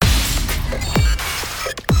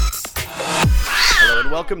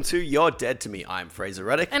welcome to You're Dead to Me. I'm Fraser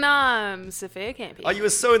Reddick. And I'm Sophia Campy. Oh, you were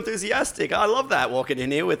so enthusiastic. I love that, walking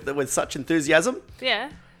in here with such enthusiasm.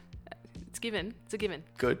 Yeah. It's given. It's a given.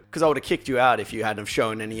 Good. Because I would have kicked you out if you hadn't have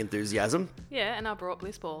shown any enthusiasm. Yeah, and I brought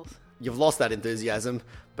bliss balls. You've lost that enthusiasm,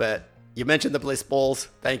 but you mentioned the bliss balls.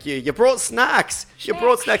 Thank you. You brought snacks. You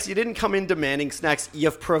brought snacks. You didn't come in demanding snacks.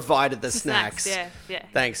 You've provided the snacks. Yeah.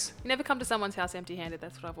 Thanks. You never come to someone's house empty-handed.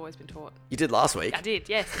 That's what I've always been taught. You did last week. I did,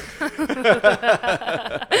 yes.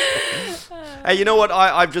 Hey, you know what?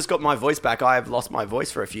 I've just got my voice back. I've lost my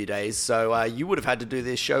voice for a few days, so you would have had to do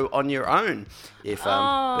this show on your own.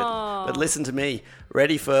 But listen to me.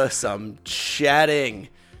 Ready for some chatting.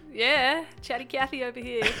 Yeah, chatty Cathy over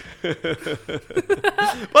here. By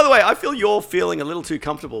the way, I feel you're feeling a little too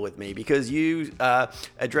comfortable with me because you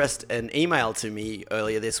addressed an email to me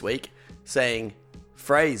earlier this week saying,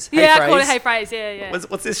 "Phrase, hey yeah, Phrase." I called it Hey Phrase, yeah.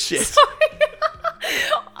 What's this shit? Sorry.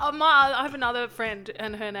 I have another friend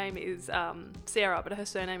and her name is Sarah, but her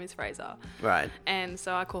surname is Fraser. Right. And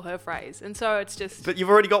so I call her Phrase. And so it's just... But you've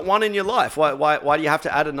already got one in your life. Why do you have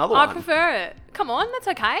to add another I one? prefer it. Come on, that's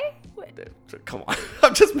okay. Come on.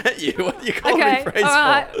 I've just met you. What are you calling me Phrase all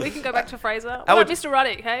right. for? We can go back to Fraser. What How about would- Mr.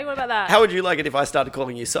 Ruddick, hey? What about that? How would you like it if I started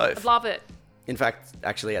calling you Soph? Love it. In fact,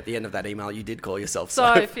 actually, at the end of that email, you did call yourself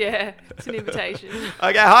Soph. Soph, yeah. It's an invitation.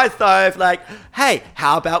 Okay, hi, Soph. Like, hey,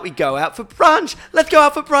 how about we go out for brunch? Let's go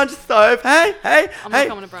out for brunch, Soph. Hey. I'm not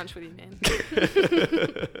coming to brunch with you,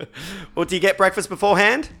 man. Well, do you get breakfast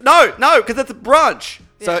beforehand? No, because it's a brunch.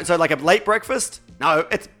 Yeah. So like a late breakfast? No,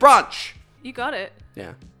 it's brunch. You got it.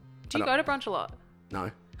 Yeah. Do you go to brunch a lot?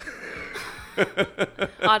 No.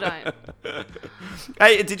 I don't.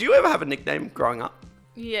 Hey, did you ever have a nickname growing up?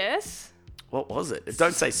 Yes. What was it?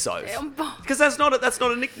 Don't say Soph. Um, Because that's not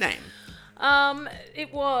a nickname.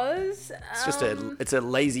 It was... It's just it's a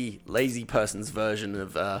lazy person's version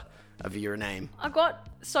of your name. I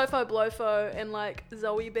got Sofo Blofo and like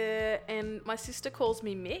Zoe Bear, and my sister calls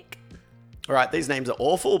me Mick. All right, these names are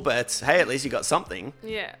awful, but hey, at least you got something.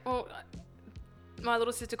 Yeah. Well, my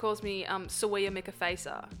little sister calls me Sawia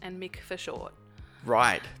Mikafesa, and Mick for short.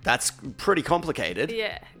 Right, that's pretty complicated.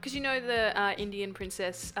 Yeah, because you know the Indian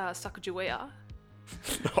princess Sacagawea?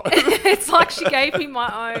 No. It's like she gave me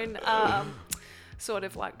my own sort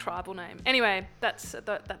of like tribal name. Anyway, that's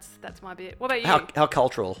my bit. What about you? How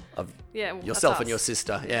cultural of Yeah, well, yourself that's and your us.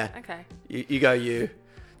 sister. Yeah. Okay. You go you.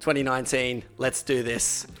 2019, let's do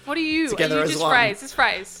this. What are you? Together Are you as just one. phrase? This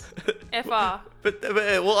phrase. FR. But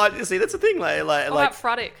well, I see that's the thing. Like What about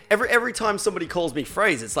Fruddick? every time somebody calls me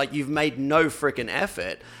Phrase, it's like you've made no freaking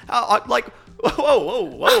effort. Like, whoa,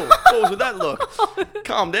 what was with that look?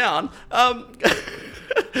 Calm down.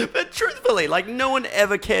 But truthfully, like no one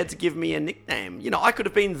ever cared to give me a nickname. You know, I could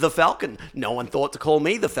have been the Falcon. No one thought to call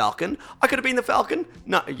me the Falcon. I could have been the Falcon.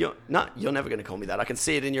 No, you're never going to call me that. I can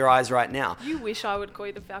see it in your eyes right now. You wish I would call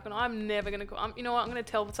you the Falcon. I'm never going to call... you know what? I'm going to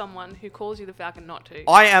tell someone who calls you the Falcon not to.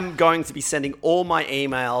 I am going to be sending all my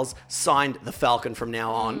emails signed the Falcon from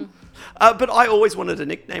now on. But I always wanted a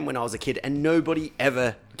nickname when I was a kid, and nobody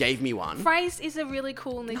ever gave me one. Phrase is a really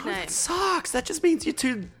cool nickname. That sucks. That just means you're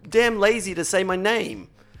too damn lazy to say my name.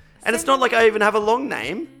 And it's Say not my like I even have a long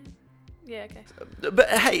name. Yeah, okay. But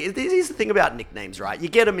hey, here's the thing about nicknames, right? You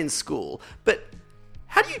get them in school, but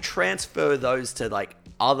how do you transfer those to like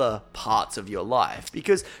other parts of your life?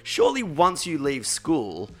 Because surely once you leave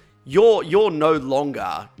school, you're no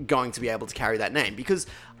longer going to be able to carry that name, because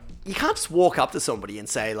you can't just walk up to somebody and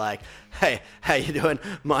say like, "Hey, how you doing?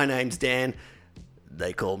 My name's Dan.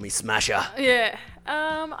 They call me Smasher." Yeah.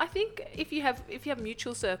 I think if you have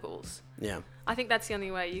mutual circles, Yeah. I think that's the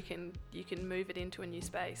only way you can move it into a new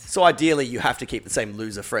space. So ideally, you have to keep the same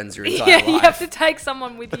loser friends your entire Yeah, life. you have to take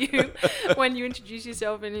someone with you when you introduce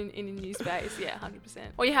yourself in a new space. Yeah, 100%.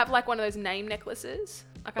 Or you have like one of those name necklaces.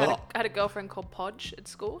 Like I had a girlfriend called Podge at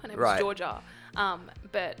school. Her name was Right. Georgia.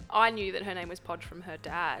 But I knew that her name was Podge from her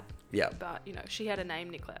dad. Yeah. But, you know, she had a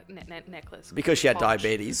name necklace. Because she had Podge.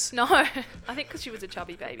 diabetes. No, I think because she was a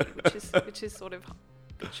chubby baby, which is sort of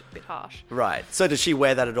a bit harsh. Right. So does she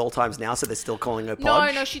wear that at all times now? So they're still calling her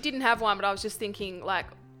Podge? No, she didn't have one, but I was just thinking, like,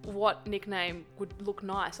 what nickname would look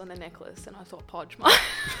nice on the necklace? And I thought Podge might.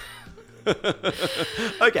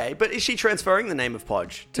 Okay, but is she transferring the name of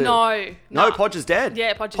Podge? No, Podge is dead.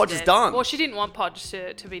 Yeah, Podge is dead. done. Well, she didn't want Podge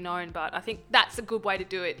to be known, but I think that's a good way to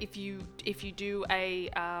do it. If you do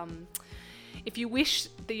if you wish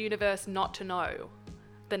the universe not to know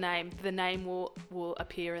the name will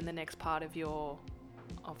appear in the next part of your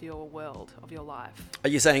world, of your life. Are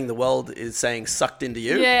you saying the world is saying sucked into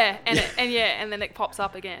you? Yeah, and then it pops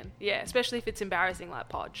up again. Yeah, especially if it's embarrassing like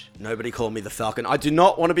Podge. Nobody call me the Falcon. I do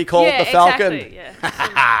not want to be called Yeah, the Falcon. exactly.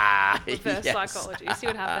 Yeah. Reverse Yes. psychology. See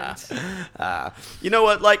what happens. You know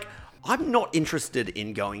what? Like, I'm not interested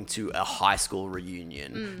in going to a high school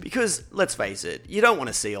reunion because, let's face it, you don't want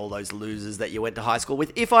to see all those losers that you went to high school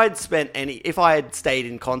with. If I had stayed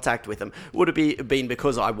in contact with them, would it been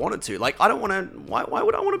because I wanted to? Like, I don't want to. Why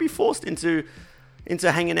would I want to be forced into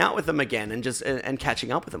hanging out with them again and just and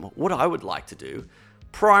catching up with them? What I would like to do.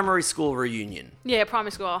 Primary school reunion. Yeah,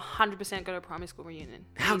 primary school. 100% go to a primary school reunion.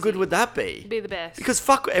 How Easy. good would that be? Be the best. Because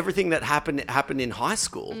fuck everything that happened in high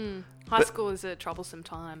school. High school is a troublesome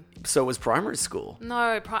time. So was primary school.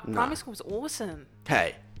 No, primary school was awesome.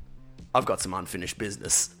 Hey, I've got some unfinished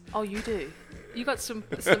business. Oh, you do. You got some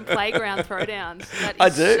playground throwdowns. That I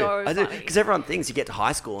is do. so I do. funny. Because everyone thinks you get to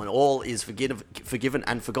high school and all is forgiven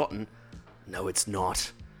and forgotten. No, it's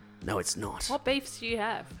not. No, it's not. What beefs do you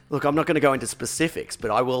have? Look, I'm not going to go into specifics,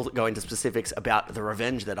 but I will go into specifics about the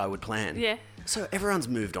revenge that I would plan. Yeah. So everyone's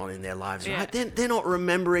moved on in their lives, Yeah. right? They're not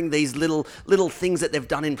remembering these little things that they've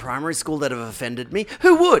done in primary school that have offended me.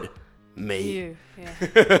 Who would? Me. You. Yeah.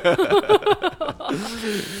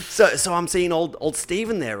 So I'm seeing old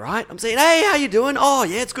Stephen there, right? I'm saying, hey, how you doing? Oh,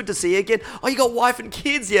 yeah, it's good to see you again. Oh, you got wife and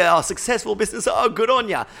kids? Yeah, oh, successful business. Oh, good on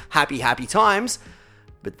ya. Happy times.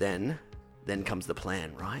 But then comes the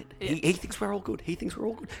plan, right? Yeah. He thinks we're all good. He thinks we're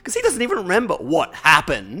all good. Because he doesn't even remember what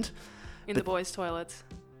happened. In the boys' toilets.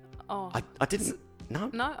 Oh. I didn't... No?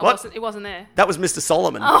 No, What? it wasn't there. That was Mr.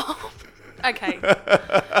 Solomon. Oh, okay.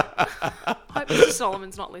 Hope Mr.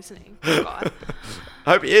 Solomon's not listening. God.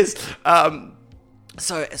 I hope he is.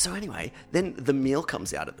 So anyway, then the meal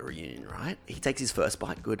comes out at the reunion, right? He takes his first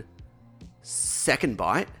bite, good. Second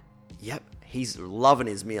bite, yep, he's loving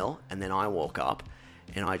his meal. And then I walk up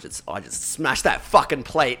and I just smash that fucking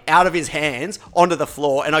plate out of his hands onto the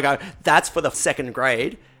floor. And I go, that's for the second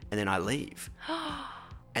grade. And then I leave.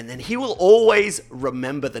 And then he will always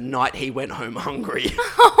remember the night he went home hungry.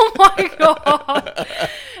 Oh my God.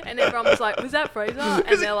 And everyone was like, was that Fraser?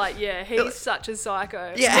 And they're like, yeah, he's such a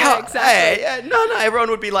psycho. Yeah, exactly. Hey, no, everyone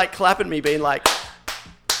would be like clapping me, being like,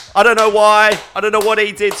 I don't know why, I don't know what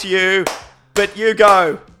he did to you, but you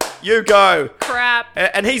go. Crap.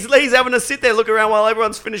 And he's having to sit there, look around while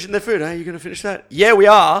everyone's finishing their food. Hey, you going to finish that? Yeah, we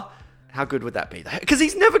are. How good would that be? Because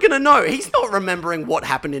he's never going to know. He's not remembering what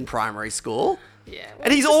happened in primary school. Yeah. Well,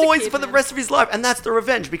 And he's just a always, kid, for the man. rest of his life, and that's the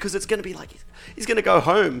revenge, because it's going to be like, he's going to go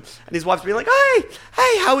home, and his wife's being like,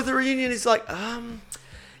 hey, how was the reunion? He's like, yeah,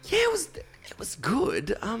 it was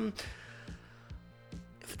good.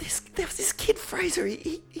 There was this kid, Fraser,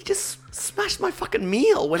 he just smashed my fucking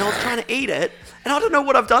meal when I was trying to eat it, and I don't know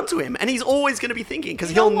what I've done to him, and he's always going to be thinking, because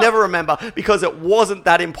You know he'll what? never remember, because it wasn't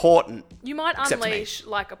that important. You might Except to me. unleash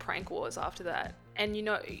like a prank wars after that. And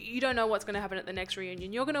you don't know what's going to happen at the next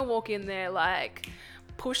reunion. You're going to walk in there like,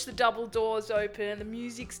 push the double doors open, the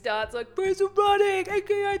music starts like, Fraser running,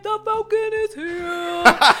 aka the Falcon is here.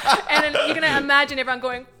 And then you're going to imagine everyone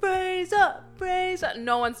going, Fraser.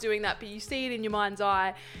 No one's doing that, but you see it in your mind's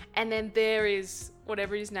eye. And then there is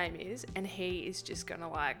whatever his name is, and he is just going to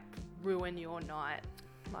like ruin your night.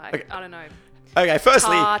 Like, Okay. I don't know. Okay,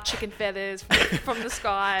 firstly, Chicken feathers from the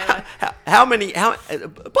sky. Like, how many? By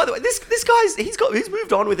the way, this guy's he's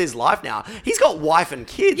moved on with his life now. He's got wife and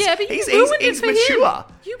kids. Yeah, but you he's ruined it he's for him. mature.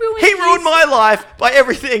 You ruined He ruined his- my life by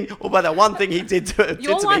everything, or by that one thing he did to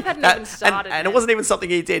Your to life me. hadn't That- even started and it yet. wasn't even something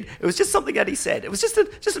he did. It was just something that he said. It was just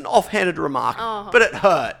an offhanded remark, Oh. but it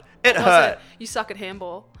hurt. It was hurt. it? You suck at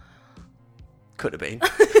handball. Could have been.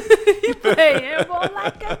 You play handball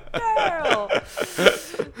like a girl.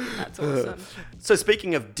 That's awesome. So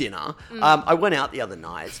speaking of dinner, Mm. I went out the other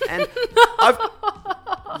night, and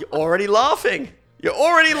you're already laughing. You're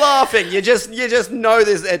already laughing. You just know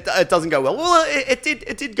this. It doesn't go well. Well, it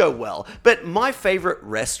did go well. But my favorite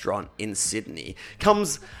restaurant in Sydney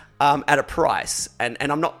comes at a price, and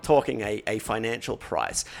I'm not talking a financial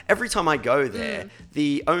price. Every time I go there,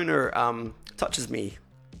 the owner touches me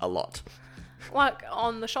a lot. Like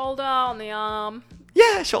on the shoulder, on the arm.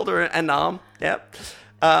 Yeah, shoulder and arm. Yep.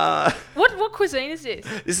 What cuisine is this?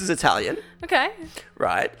 This is Italian. Okay.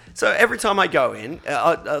 Right. So every time I go in,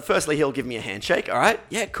 firstly he'll give me a handshake. All right.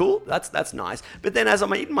 Yeah, cool. That's nice. But then as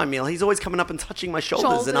I'm eating my meal, he's always coming up and touching my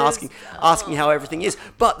shoulders and Shoulders. asking how everything is.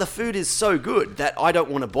 But the food is so good that I don't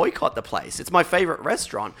want to boycott the place. It's my favorite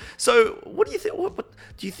restaurant. So what do you think? What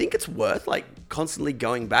do you think it's worth? Like constantly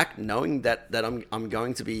going back, knowing that I'm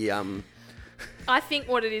going to be I think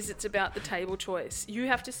what it is, it's about the table choice. You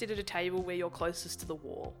have to sit at a table where you're closest to the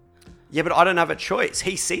wall. Yeah, but I don't have a choice.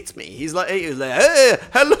 He seats me. He's like, hey, hello,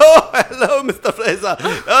 Mr. Fraser.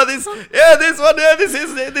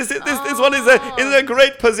 This one is in a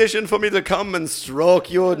great position for me to come and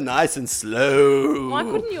stroke you nice and slow. Why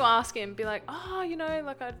couldn't you ask him? Be like, oh,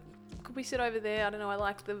 like could we sit over there? I don't know. I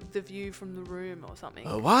like the view from the room or something.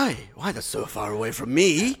 Oh, why? Why? That's so far away from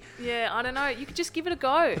me. Yeah, I don't know. You could just give it a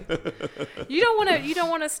go. You don't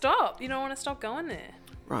want to stop. You don't want to stop going there.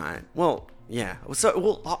 Right. Well, yeah.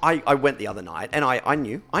 I went the other night, and I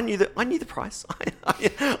knew the price.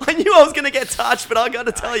 I knew I was going to get touched, but I got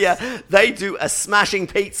to tell you, they do a smashing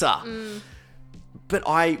pizza. But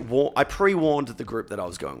I pre-warned the group that I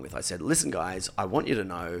was going with. I said, listen, guys, I want you to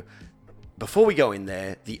know, before we go in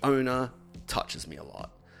there, the owner touches me a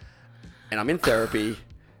lot. And I'm in therapy.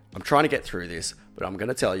 I'm trying to get through this, but I'm going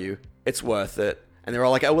to tell you, it's worth it. And they're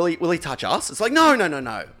all like, oh, will he touch us? It's like,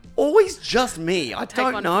 no. Always just me. I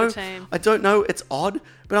don't know. I don't know. It's odd,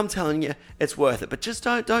 but I'm telling you, it's worth it. But just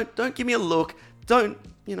don't give me a look. Don't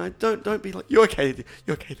be like, you okay?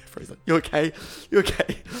 You okay there, Fraser? You okay?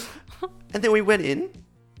 And then we went in.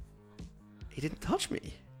 He didn't touch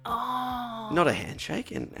me. Oh. Not a handshake.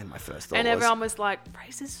 And my first thought and everyone was like,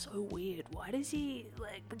 Fraser's so weird. Why does he,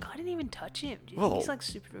 like, the guy didn't even touch him. Do you think he's, like,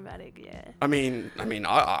 super dramatic? Yeah. I mean,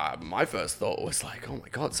 my first thought was like, oh my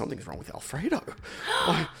God, something's wrong with Alfredo.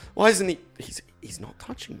 Why isn't he, he's not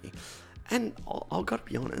touching me. And I'll gotta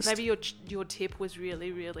be honest. Maybe your tip was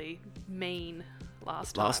really, really mean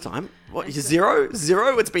last time. What, zero?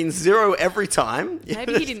 It's been zero every time.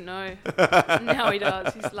 Maybe he didn't know. Now he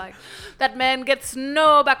does. He's like, that man gets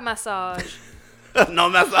no back massage. No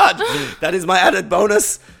massage. That is my added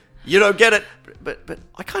bonus. You don't get it. But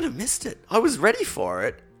I kind of missed it. I was ready for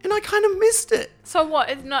it, and I kind of missed it. So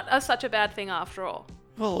what? It's not such a bad thing after all.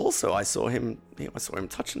 Well, also I saw him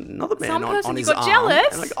touching another man Some on person his you got arm.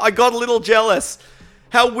 jealous? And I got a little jealous.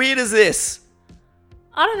 How weird is this?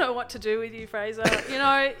 I don't know what to do with you, Fraser. You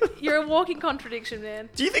know, you're a walking contradiction, man.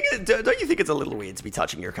 Don't you think it's a little weird to be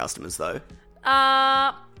touching your customers, though?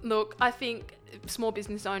 Look, I think small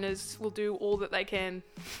business owners will do all that they can.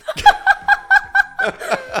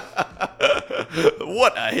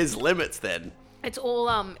 What are his limits then? It's all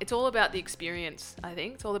about the experience, I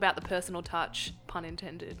think. It's all about the personal touch, pun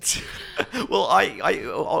intended. Well,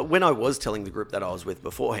 I when I was telling the group that I was with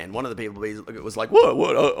beforehand, one of the people was like, "What?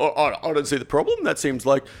 I don't see the problem. That seems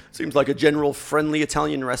like a general friendly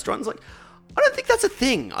Italian restaurant." It's like, I don't think that's a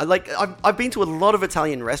thing. I've been to a lot of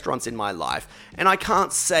Italian restaurants in my life, and I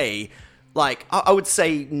can't say, like, I would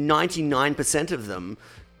say 99% of them,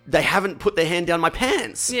 they haven't put their hand down my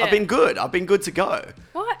pants. Yeah. I've been good to go.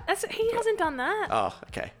 What? He hasn't done that. Oh,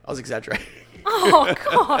 okay. I was exaggerating. Oh,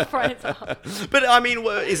 God, Fraser. But I mean,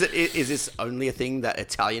 is this only a thing that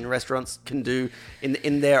Italian restaurants can do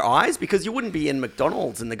in their eyes? Because you wouldn't be in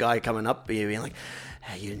McDonald's and the guy coming up being like,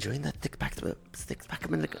 "Hey, you enjoying that thick pack of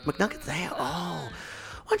McNuggets there? Oh,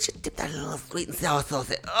 why don't you dip that in a little sweet and sour sauce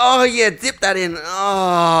there? Oh yeah, dip that in.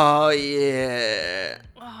 Oh yeah."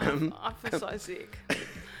 Oh, I feel so sick.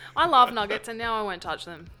 I love nuggets, and now I won't touch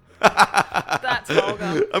them. That's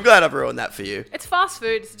vulgar. I'm glad I've ruined that for you. It's fast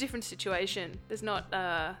food. It's a different situation. There's not.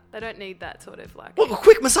 They don't need that sort of like. Well,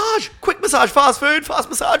 quick massage, fast food, fast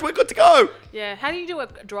massage. We're good to go. Yeah. How do you do a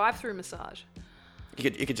drive-through massage?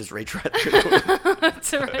 You could just reach right.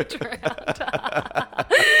 To reach around.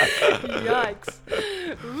 Yikes.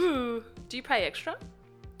 Ooh. Do you pay extra?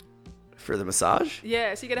 For the massage?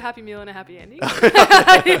 Yeah, so you get a happy meal and a happy ending. That's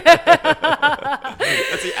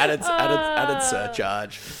the added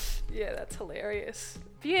surcharge. Yeah, that's hilarious.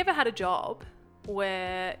 Have you ever had a job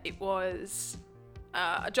where it was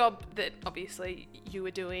a job that obviously you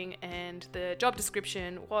were doing and the job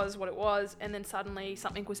description was what it was, and then suddenly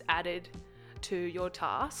something was added to your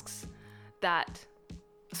tasks that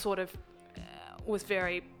sort of was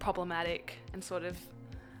very problematic and sort of...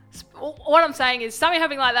 What I'm saying is something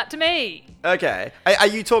happening like that to me. Okay. Are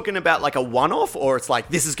you talking about like a one-off, or it's like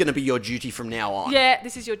this is going to be your duty from now on? Yeah,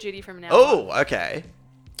 this is your duty from now on. Oh, okay.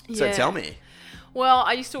 So Yeah. tell me. Well,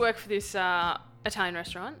 I used to work for this Italian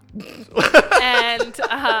restaurant. And...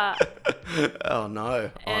 Oh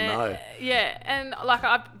no. Yeah, and like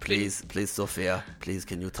I've... Please, Sophia. Please,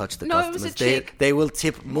 can you touch the No, it was customers? a chick. They will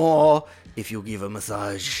tip more if you give a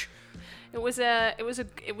massage. It was a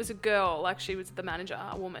girl, like she was the manager,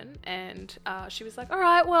 a woman, and she was like, all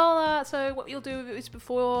right, well, so what you'll do is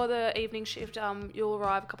before the evening shift, you'll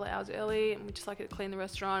arrive a couple of hours early, and we just like to clean the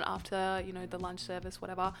restaurant after, you know, the lunch service,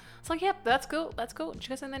 whatever. It's like, yep, that's cool. And she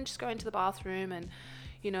goes, and then just go into the bathroom, and,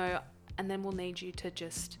 you know, and then we'll need you to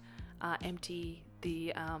just empty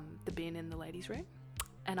the bin in the ladies' room.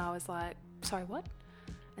 And I was like, sorry, what?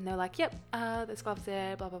 And they were like, yep, there's gloves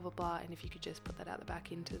there, blah, blah, blah, blah, and if you could just put that out the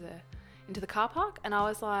back into the car park. And I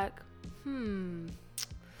was like, I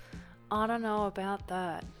don't know about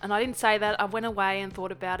that. And I didn't say that. I went away and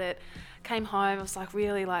thought about it, came home, I was like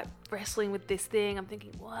really like wrestling with this thing. I'm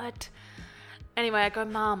thinking, what? Anyway, I go,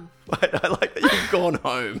 Mum. I like that you've gone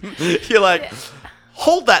home. You're like,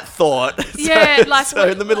 hold that thought. Yeah, like so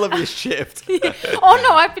in the middle of your shift. Oh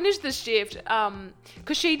no, I finished the shift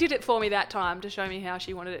because she did it for me that time to show me how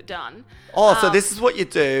she wanted it done. Oh, so this is what you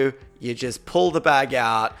do. You just pull the bag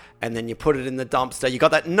out and then you put it in the dumpster. You got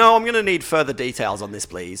that? No, I'm going to need further details on this,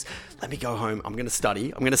 please. Let me go home. I'm going to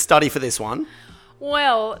study. I'm going to study for this one.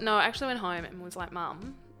 Well, no, I actually went home and was like,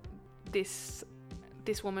 Mum, this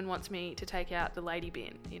woman wants me to take out the lady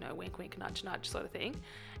bin, you know, wink, wink, nudge, nudge sort of thing.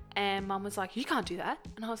 And Mum was like, you can't do that.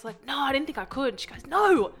 And I was like, no, I didn't think I could. She goes,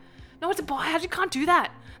 no, it's a bias. You can't do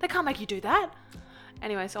that. They can't make you do that.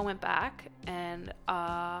 Anyway, so I went back and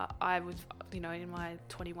I was, you know, in my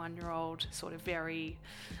 21-year-old sort of very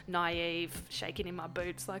naive, shaking in my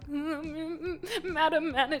boots like,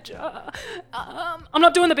 Madam Manager, I'm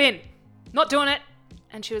not doing the bin. Not doing it.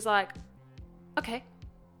 And she was like, okay.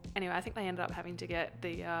 Anyway, I think they ended up having to get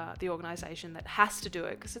the organisation that has to do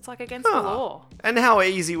it because it's like against the law. And how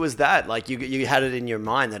easy was that? Like you had it in your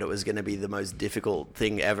mind that it was going to be the most difficult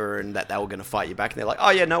thing ever and that they were going to fight you back. And they're like, oh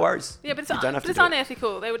yeah, no worries. Yeah, but it's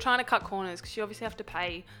unethical. They were trying to cut corners because you obviously have to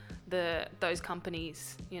pay those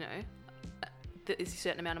companies, you know, a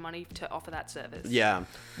certain amount of money to offer that service. Yeah.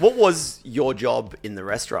 What was your job in the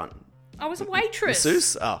restaurant? I was a waitress.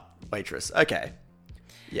 Masseuse? Oh, waitress. Okay.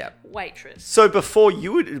 Yeah. Waitress. So before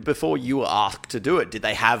you were asked to do it, did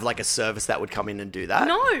they have like a service that would come in and do that?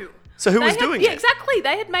 No. So who was doing it? Yeah, exactly.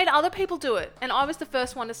 They had made other people do it. And I was the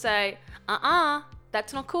first one to say,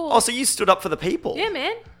 that's not cool. Oh, so you stood up for the people? Yeah,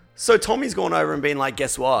 man. So Tommy's gone over and been like,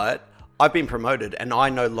 guess what? I've been promoted and I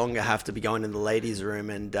no longer have to be going in the ladies' room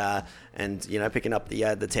and you know, picking up the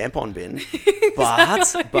tampon bin.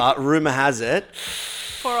 But rumor has it,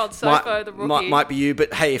 poor old Sofo, the rookie. Might be you,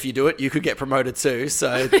 but hey, if you do it, you could get promoted too.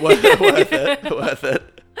 So worth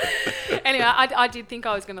it. Anyway, I did think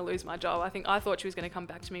I was going to lose my job. I thought she was going to come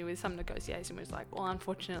back to me with some negotiation. Was like, well,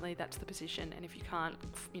 unfortunately, that's the position, and if you can't,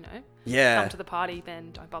 you know, come to the party,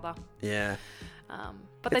 then don't bother. Yeah.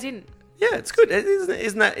 But they didn't. Yeah, it's good.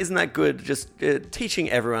 Isn't that good? Just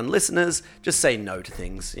teaching everyone, listeners, just say no to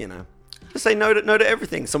things. You know, just say no to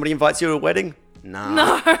everything. Somebody invites you to a wedding. Nah.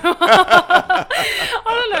 No. I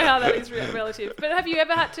don't know how that is relative. But have you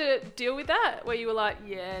ever had to deal with that? Where you were like,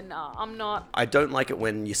 yeah, nah, I'm not. I don't like it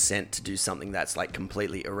when you're sent to do something that's like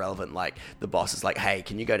completely irrelevant. Like the boss is like, hey,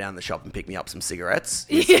 can you go down the shop and pick me up some cigarettes?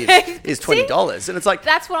 Is $20. And it's like...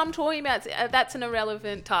 That's what I'm talking about. That's an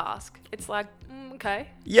irrelevant task. It's like, okay.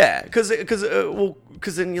 Yeah, because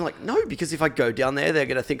then you're like, no, because if I go down there, they're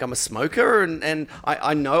going to think I'm a smoker. And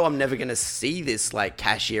I know I'm never going to see this like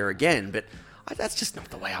cashier again, but... that's just not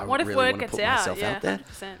the way I really want to put myself out there.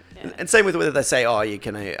 100%, yeah. And same with whether they say, "Oh,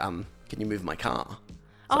 can you move my car?"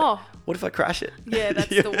 It's like, what if I crash it? Yeah, that's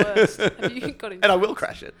the worst. Have you got and I will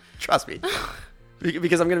crash it. Trust me,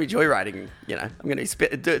 because I'm going to be joyriding. You know, I'm going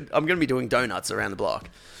to be doing donuts around the block.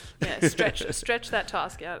 Yeah, stretch that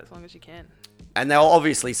task out as long as you can. And they'll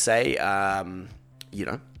obviously say, you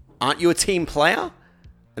know, aren't you a team player?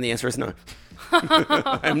 And the answer is no.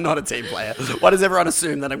 I'm not a team player. Why does everyone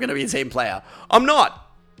assume that I'm going to be a team player? I'm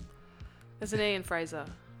not. There's an E in Fraser.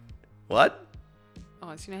 What?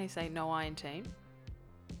 Oh, so you know how you say no I in team?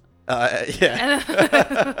 Yeah.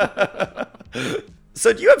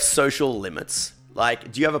 So do you have social limits?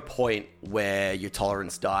 Like, do you have a point where your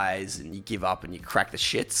tolerance dies and you give up and you crack the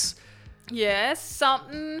shits? Yes,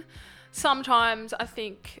 sometimes I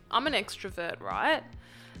think I'm an extrovert, right?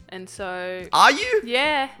 And so... Are you?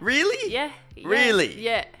 Yeah. Really? Yeah. Really?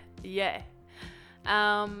 Yeah.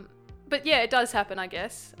 But yeah, it does happen, I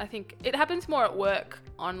guess. I think it happens more at work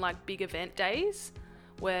on like big event days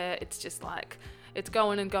where it's just like, it's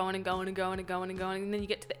going and going and going and going and going and going. And then you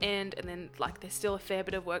get to the end and then like there's still a fair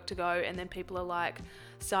bit of work to go. And then people are like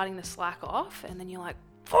starting to slack off. And then you're like,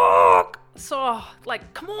 fuck. So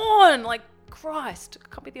like, come on. Like, Christ, I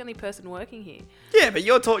can't be the only person working here. Yeah, but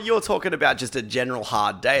you're talking about just a general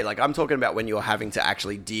hard day. Like, I'm talking about when you're having to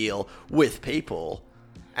actually deal with people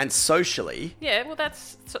and socially. Yeah, well,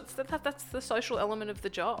 that's the social element of the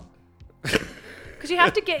job. Because you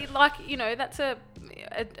have to get, like, you know, that's a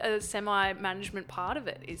semi-management part of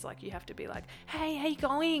it is, like, you have to be like, hey, how you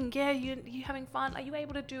going? Yeah, you having fun? Are you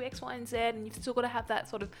able to do X, Y, and Z? And you've still got to have that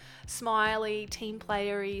sort of smiley, team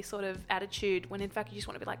playery sort of attitude when, in fact, you just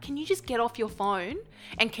want to be like, can you just get off your phone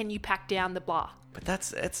and can you pack down the blah? But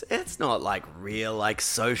it's not like real like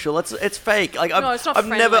social. It's fake. Like no, it's not I've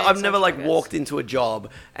never like I guess. walked into a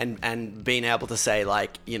job and been able to say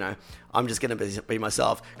like, you know, I'm just gonna be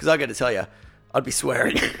myself, because I got to tell you, I'd be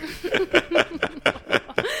swearing.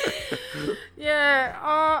 Yeah,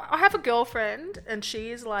 I have a girlfriend and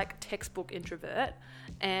she is like textbook introvert,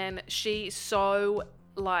 and she's so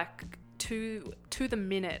like to the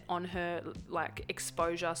minute on her like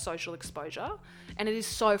social exposure, and it is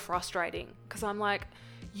so frustrating because I'm like,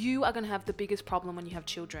 you are going to have the biggest problem when you have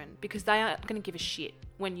children, because they aren't going to give a shit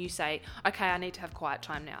when you say, okay, I need to have quiet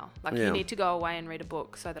time now. Like, you need to go away and read a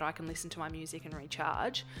book so that I can listen to my music and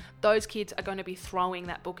recharge. Those kids are going to be throwing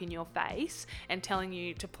that book in your face and telling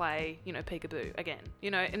you to play, peekaboo again,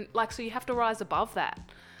 and like, so you have to rise above that.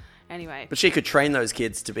 Anyway. But she could train those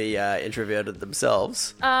kids to be introverted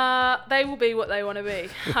themselves. They will be what they want to be,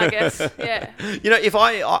 I guess. Yeah. If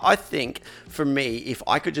I think, for me, if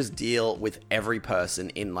I could just deal with every person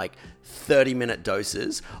in like 30-minute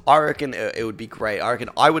doses, I reckon it would be great. I reckon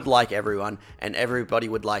I would like everyone and everybody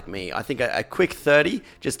would like me. I think a quick 30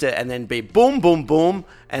 and then be boom, boom, boom,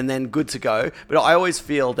 and then good to go. But I always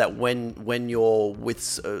feel that when you're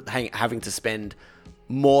with having to spend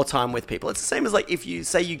more time with people, it's the same as like if you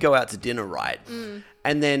say you go out to dinner, right?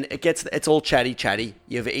 And then it's all chatty,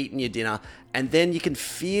 you've eaten your dinner, and then you can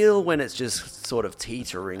feel when it's just sort of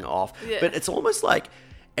teetering off. But it's almost like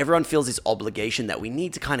everyone feels this obligation that we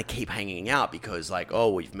need to kind of keep hanging out because like,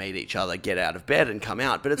 oh, we've made each other get out of bed and come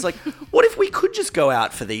out. But it's like, what if we could just go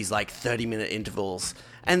out for these like 30-minute intervals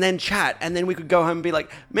and then chat, and then we could go home and be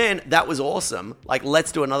like, man, that was awesome, like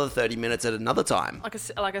let's do another 30 minutes at another time,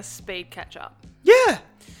 like a speed catch up. Yeah.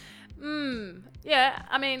 Yeah,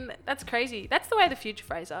 I mean, that's crazy. That's the way of the future,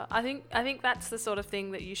 Fraser. I think that's the sort of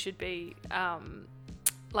thing that you should be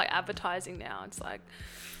like advertising now. It's like,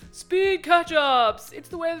 speed catch-ups. It's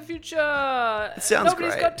the way of the future. It sounds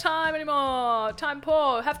Nobody's great. got time anymore. Time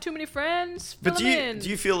poor. Have too many friends. But do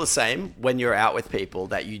you feel the same when you're out with people,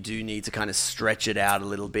 that you do need to kind of stretch it out a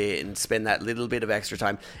little bit and spend that little bit of extra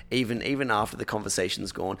time, even after the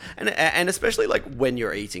conversation's gone, and especially like when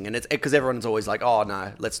you're eating, and it's because everyone's always like, oh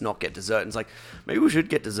no, let's not get dessert, and it's like, maybe we should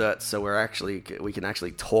get dessert so we can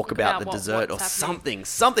actually talk about the dessert or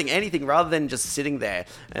something, anything, rather than just sitting there.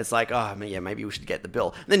 And it's like, oh yeah, maybe we should get the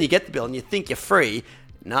bill. And then you get the bill and you think you're free.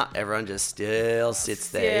 Nah, everyone just still sits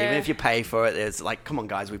there. Yeah. Even if you pay for it, it's like, come on,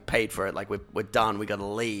 guys, we've paid for it. Like, we're done. We got to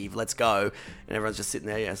leave. Let's go. And everyone's just sitting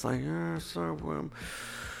there. Yeah, it's like,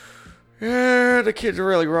 the kids are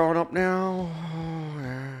really growing up now.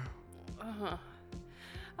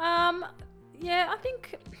 Yeah, I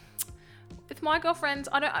think with my girlfriends,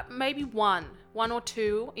 maybe one or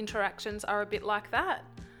two interactions are a bit like that,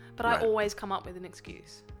 but Right. I always come up with an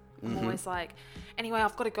excuse. I'm always like, anyway,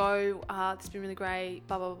 I've got to go. It's been really great,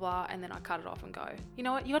 blah, blah, blah, blah. And then I cut it off and go, you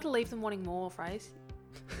know what? You got to leave them wanting more, Phrase.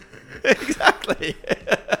 Exactly.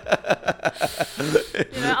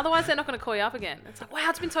 Otherwise they're not going to call you up again. It's like, wow,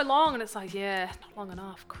 it's been so long. And it's like, yeah, not long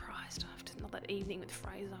enough. Christ, after that evening with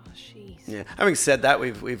Fraser. Jeez. Yeah. Having said that,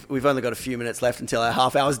 we've only got a few minutes left until our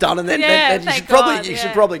half hour's done, and then, Yeah, then you should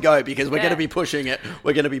God. probably go, because we're Yeah. going to be pushing it.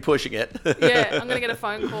 We're going to be pushing it. Yeah, I'm going to get a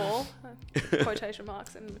phone call, quotation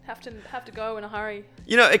marks, and have to go in a hurry.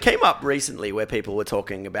 It came up recently where people were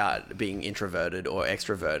talking about being introverted or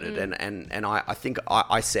extroverted, and I think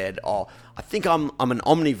I said, oh, I think I'm an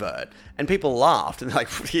omnivert, and people laughed and they're like,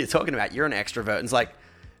 what are you talking about? You're an extrovert. And it's like,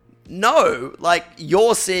 no, like,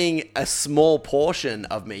 you're seeing a small portion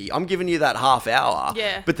of me. I'm giving you that half hour.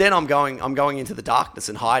 Yeah. But then I'm going into the darkness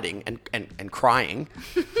and hiding and crying.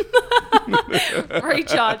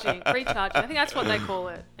 Recharging. I think that's what they call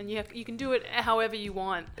it. And you can do it however you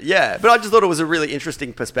want. Yeah, but I just thought it was a really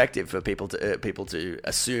interesting perspective for people to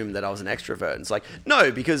assume that I was an extrovert. And it's like,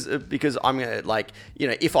 no, because I'm gonna, like,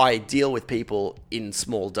 if I deal with people in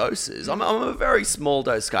small doses, I'm a very small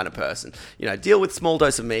dose kind of person. Deal with small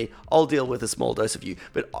dose of me, I'll deal with a small dose of you.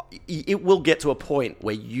 But it will get to a point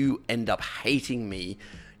where you end up hating me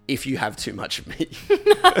if you have too much of me.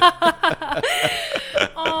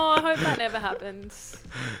 Oh, I hope that never happens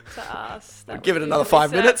to us. That Give it would be another really 5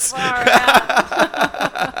 sad. minutes. Far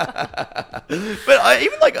out. But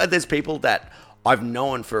even like, there's people that I've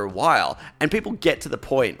known for a while, and people get to the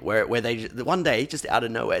point where they one day, just out of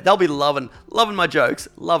nowhere, they'll be loving my jokes,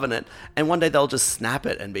 loving it, and one day they'll just snap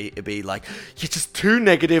it and be like, you're just too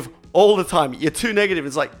negative all the time. You're too negative.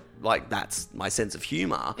 It's like that's my sense of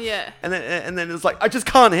humor. Yeah. And then it's like, I just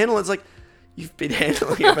can't handle it. It's like, you've been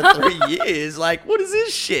handling it for 3 years. Like, what is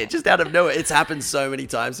this shit? Just out of nowhere. It's happened so many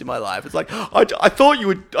times in my life. It's like, I thought you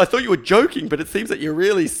were joking, but it seems that you're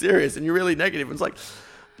really serious and you're really negative. And it's like,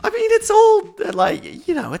 I mean, it's all like,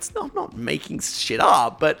 it's not, I'm not making shit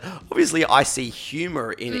up, but obviously I see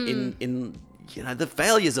humor in the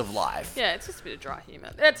failures of life. Yeah, it's just a bit of dry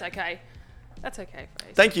humour. That's okay. That's okay,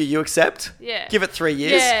 Fraser. Thank you. You accept? Yeah. Give it 3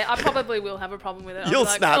 years. Yeah, I probably will have a problem with it. You'll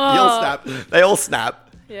I'll be snap. like, You'll "Oh." snap. They all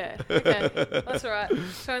snap. Yeah. Okay. That's all right.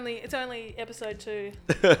 It's only episode 2.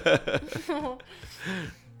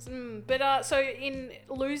 But so in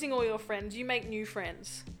losing all your friends, you make new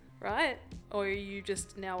friends, right? Or are you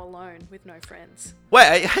just now alone with no friends?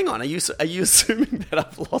 Wait, hang on. Are you assuming that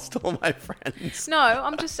I've lost all my friends? No,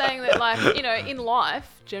 I'm just saying that, like, in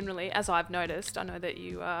life, generally, as I've noticed, I know that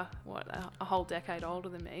you are, a whole decade older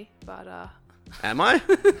than me, but... Am I?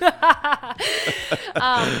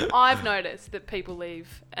 I've noticed that people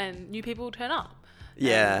leave and new people turn up.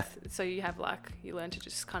 Yeah. And so you learn to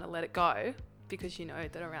just kind of let it go, because you know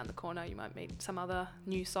that around the corner you might meet some other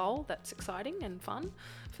new soul that's exciting and fun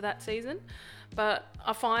for that season. But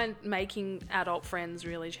I find making adult friends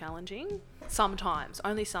really challenging.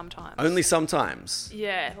 Only sometimes. Only sometimes.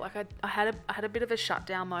 Yeah, like I had a bit of a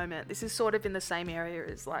shutdown moment. This is sort of in the same area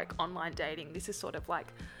as like online dating. This is sort of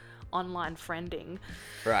like online friending.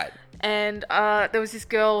 Right. And there was this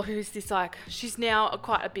girl who's she's now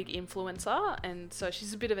quite a big influencer, and so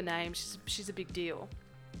she's a bit of a name. She's a big deal.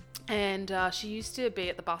 And she used to be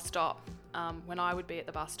at the bus stop when I would be at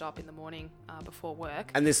the bus stop in the morning before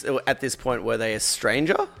work. And at this point, were they a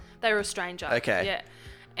stranger? They were a stranger. Okay. Yeah.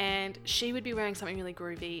 And she would be wearing something really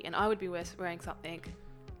groovy, and I would be wearing something,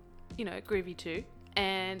 groovy too.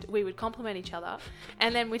 And we would compliment each other,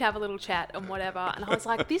 and then we'd have a little chat and whatever. And I was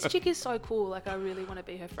like, this chick is so cool. Like, I really want to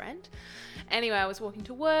be her friend. Anyway, I was walking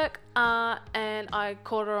to work, and I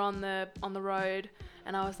caught her on the road,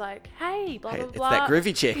 and I was like, hey, blah, blah, blah. It's that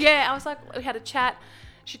groovy chick. Yeah, I was like, we had a chat.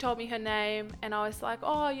 She told me her name, and I was like,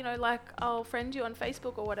 oh, I'll friend you on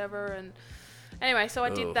Facebook or whatever. And anyway, so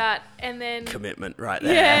I did that, and then... Commitment right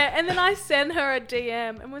there. Yeah, and then I sent her a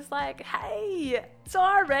DM and was like, hey, so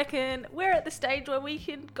I reckon we're at the stage where we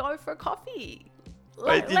can go for a coffee.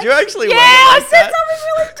 Wait, did you actually Yeah, word it like I said something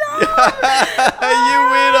really dumb. You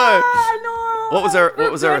weirdo. I know. What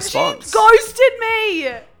was her response? She ghosted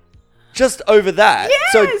me. Just over that?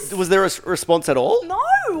 Yes! So was there a response at all? No,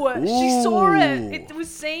 she saw it. Ooh. It was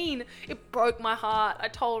seen. It broke my heart. I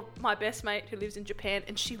told my best mate who lives in Japan,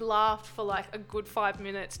 and she laughed for like a good 5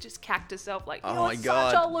 minutes, just cacked herself like, you're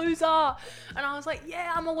such a loser. And I was like,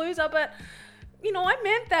 yeah, I'm a loser, but... I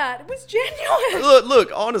meant that. It was genuine.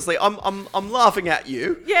 Look. Honestly, I'm laughing at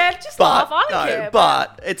you. Yeah, just laugh. I don't care.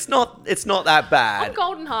 But it's not that bad. I'm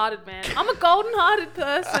golden-hearted, man. I'm a golden-hearted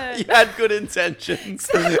person. You had good intentions.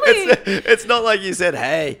 Exactly. It's not like you said,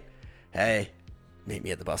 hey, meet me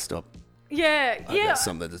at the bus stop. Yeah. I've got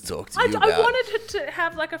something to talk to you about. I wanted to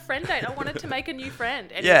have like a friend date. I wanted to make a new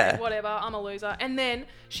friend. And Yeah. whatever. I'm a loser. And then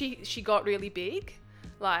she got really big,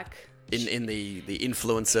 like. In the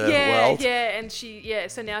influencer yeah, world. Yeah, and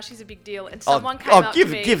so now she's a big deal. And someone came up to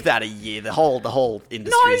me. Give that a year. The whole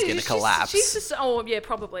industry is going to collapse.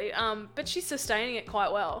 Probably. But she's sustaining it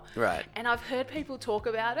quite well. Right. And I've heard people talk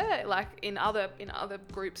about it, like in other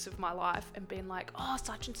groups of my life, and been like, oh,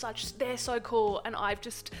 such and such, they're so cool. And I've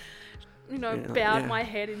just, bowed my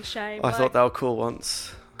head in shame. I thought they were cool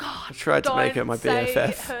once. God, I tried to make her my BFF.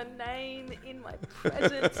 Don't say her name in my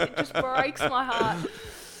presence. It just breaks my heart.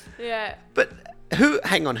 Yeah. But who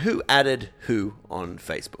added who on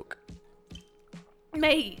Facebook?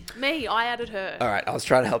 Me. I added her. All right, I was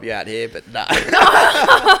trying to help you out here, but no.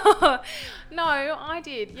 No, I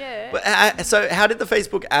did, yeah. But, so how did the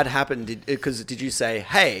Facebook ad happen? Did you say,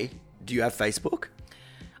 hey, do you have Facebook?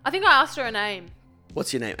 I think I asked her name.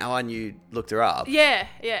 What's your name? Oh, and you looked her up. Yeah,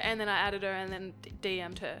 and then I added her and then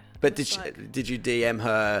DM'd her. But did you DM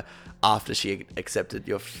her after she accepted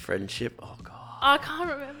your friendship? Oh, God. I can't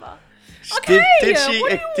remember. Okay,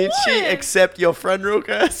 did she accept your friend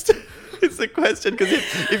request? It's the question, because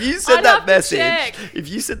if you said that message, if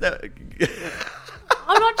you said that,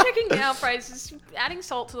 I'm not checking now, phrases. Adding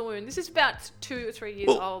salt to the wound. This is about 2 or 3 years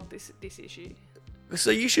old. This issue. So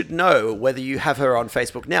you should know whether you have her on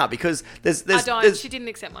Facebook now, because there's I don't. She didn't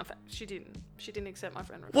accept my She didn't accept my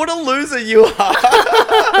friend request. What a loser you are!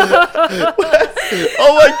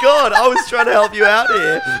 Oh my God, I was trying to help you out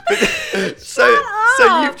here. So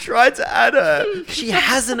you've tried to add her. She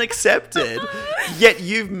hasn't accepted. Yet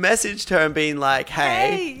you've messaged her and been like,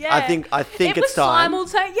 "Hey, yeah. I think it's time."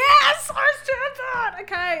 Simultaneous. Yes, I said that.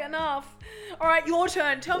 Okay, enough. All right, your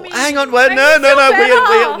turn. Tell me. Hang on, wait,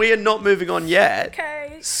 no. We are not moving on yet.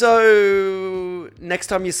 Okay. So next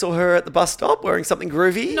time you saw her at the bus stop wearing something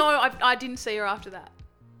groovy? No, I didn't see her after that.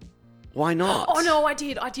 Why not? Oh no, I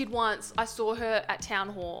did. I did once. I saw her at town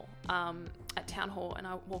hall. And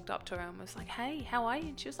I walked up to her and was like, "Hey, how are you?"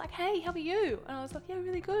 And she was like, "Hey, how are you?" And I was like, "Yeah,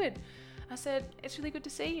 really good." I said, "It's really good to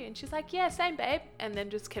see you." And she's like, "Yeah, same, babe." And then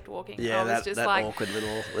just kept walking. Yeah, I was that awkward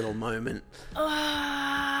little moment.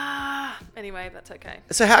 Anyway, that's okay.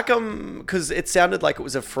 So how come? Because it sounded like it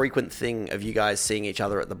was a frequent thing of you guys seeing each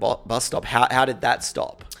other at the bus stop. How did that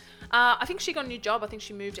stop? I think she got a new job. I think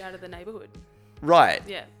she moved out of the neighborhood. Right.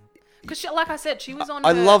 Yeah. Because, like I said, she was on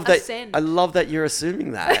I her love that. ascend. I love that you're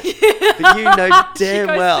assuming that, but you know damn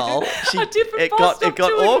well it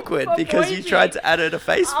got awkward because you tried to add her to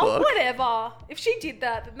Facebook. Oh, whatever. If she did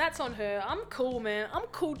that, then that's on her. I'm cool, man. I'm a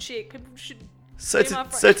cool chick. People should. So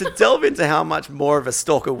to delve into how much more of a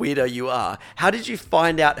stalker weirdo you are, how did you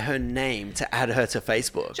find out her name to add her to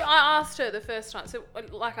Facebook? I asked her the first time. So,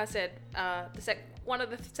 like I said, one of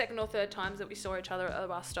the second or third times that we saw each other at the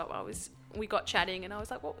bus stop, we got chatting, and I was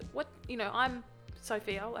like, what? I'm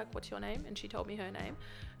Sophia. Like, what's your name? And she told me her name.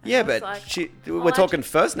 And yeah, but like, we're talking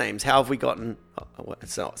first names. How have we gotten?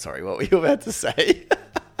 Sorry, what were you about to say?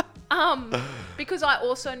 Because I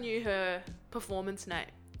also knew her performance name.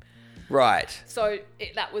 Right. So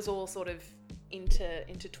that was all sort of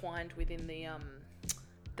intertwined within the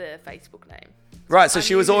Facebook name. Right, so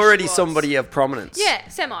she was already somebody of prominence. Yeah,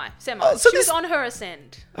 semi. Oh, so she was on her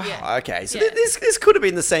ascend. Yeah. Okay, so this could have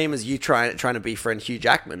been the same as you trying to befriend Hugh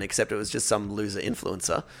Jackman, except it was just some loser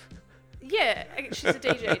influencer. Yeah, she's a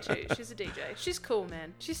DJ too. She's a DJ. She's cool,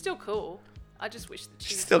 man. She's still cool. I just wish that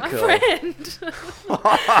she was still my cool. friend.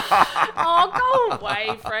 Oh, go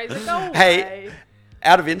away, Fraser. Go away. Hey,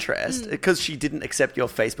 out of interest, because she didn't accept your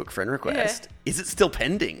Facebook friend request, is it still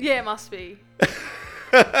pending? Yeah, it must be.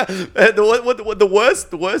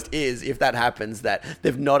 The worst is if that happens, that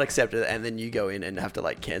they've not accepted it and then you go in and have to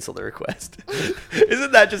like cancel the request.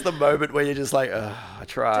 Isn't that just the moment where you're just like, oh, I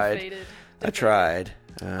tried. Defeated. I tried.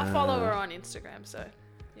 I follow her on Instagram, so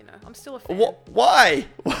I'm still a fan. Why?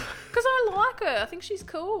 Because I like her. I think she's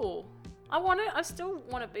cool. I still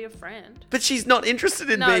want to be a friend. But she's not interested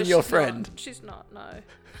in being your friend. She's not, no.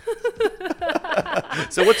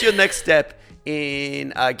 So what's your next step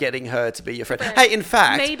in getting her to be your friend? Hey, in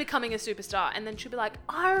fact... Me becoming a superstar. And then she'll be like,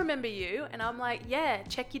 I remember you. And I'm like, yeah,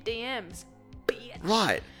 check your DMs. Bitch.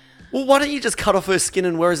 Right. Well, why don't you just cut off her skin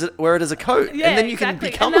and wear it as a coat? Yeah, and then you exactly.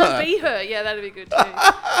 can become and her. Be her. Yeah, that'd be good too.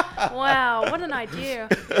 Wow, what an idea.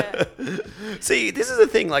 Yeah. See, this is the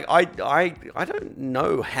thing. Like, I don't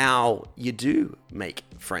know how you do make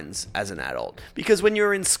friends as an adult. Because when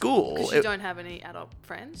you're in school... Because you don't have any adult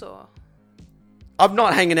friends, or... I'm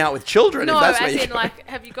not hanging out with children. No, if that's as what in, like,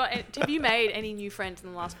 have you made any new friends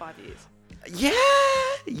in the last 5 years?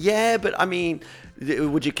 Yeah, but I mean,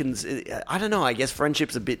 would you I don't know, I guess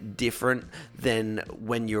friendship's a bit different than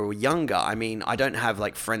when you're younger. I mean, I don't have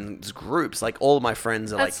like friends groups. Like all of my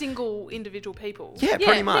friends are like single individual people. Yeah,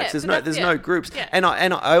 pretty much. There's no groups. Yeah. And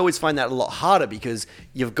I always find that a lot harder because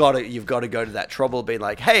you've got to go to that trouble of being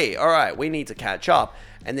like, "Hey, all right, we need to catch up."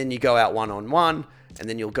 And then you go out one-on-one, and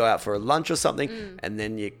then you'll go out for a lunch or something, and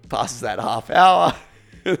then you pass that half hour.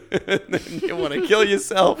 And then you want to kill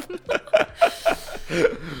yourself.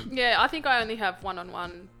 Yeah, I think I only have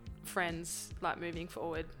one-on-one friends, like moving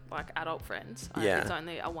forward, like adult friends. It's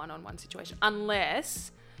only a one-on-one situation,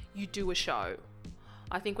 unless you do a show.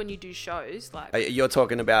 I think when you do shows, like you're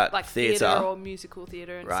talking about like theatre or musical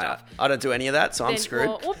theatre and stuff. I don't do any of that, so I'm screwed.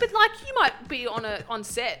 But like you might be on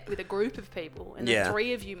set with a group of people, and the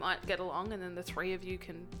three of you might get along, and then the three of you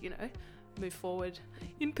can, move forward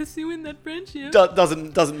in pursuing that friendship.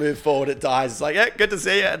 Doesn't move forward, it dies. It's like, yeah, good to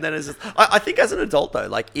see you. And then it's just, I think as an adult though,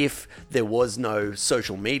 like if there was no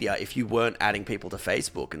social media, if you weren't adding people to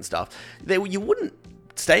Facebook and stuff, you wouldn't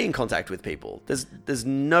stay in contact with people. There's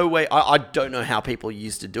no way. I don't know how people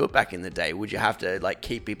used to do it back in the day. Would you have to like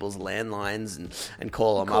keep people's landlines and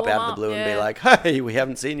call them up out of the blue and be like, hey, we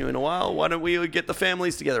haven't seen you in a while, why don't we get the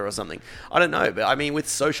families together or something? I don't know, but I mean with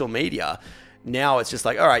social media now it's just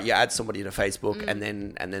like, all right, you add somebody to Facebook and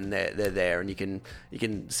then they're there, and you can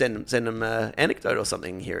send them an anecdote or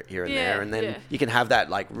something here and there, and then you can have that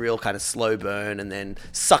like real kind of slow burn, and then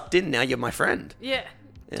sucked in. Now you're my friend. Yeah.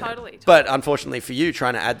 Totally. But unfortunately for you,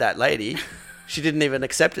 trying to add that lady, she didn't even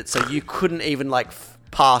accept it, so you couldn't even like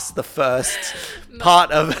pass the first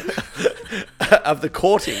part of the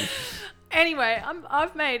courting. Anyway,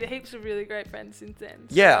 I've made heaps of really great friends since then.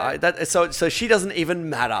 So. Yeah, so she doesn't even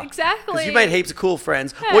matter. Exactly. Because you made heaps of cool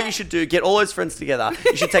friends. Yeah. What you should do, get all those friends together.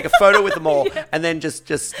 You should take a photo with them all, and then just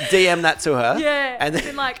DM that to her. Yeah. And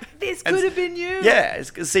then like, this could have been you. Yeah.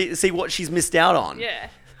 See what she's missed out on. Yeah.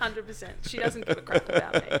 100%. She doesn't give a crap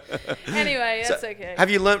about me. Anyway, that's okay. Have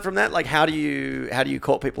you learnt from that? Like, how do you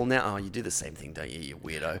court people now? Oh, you do the same thing, don't you? You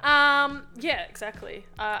weirdo. Yeah, exactly.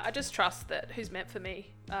 I just trust that who's meant for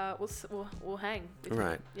me will hang.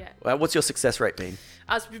 Right. Yeah. Well, what's your success rate been?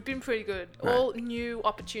 We've been pretty good. Right. All new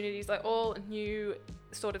opportunities, like all new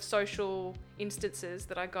sort of social instances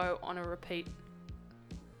that I go on a repeat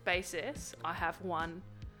basis, I have one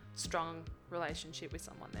strong relationship with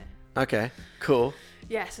someone there. Okay, cool.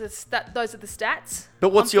 Yeah, so those are the stats. But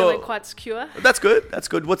what's I'm your... feeling quite secure. That's good. That's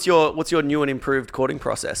good. What's your new and improved courting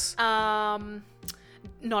process?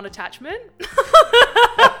 Non-attachment.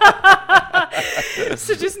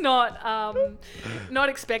 So just not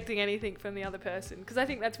expecting anything from the other person, because I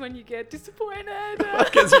think that's when you get disappointed.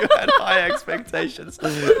 Because you had high expectations.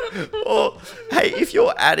 Or, hey, if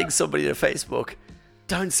you're adding somebody to Facebook,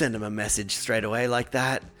 don't send them a message straight away like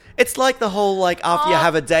that. It's like the whole, like, after you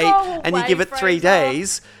have a date and you give it 3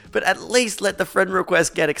 days, but at least let the friend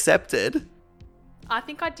request get accepted. I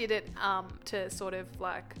think I did it to sort of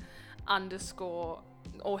like underscore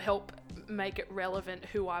or help make it relevant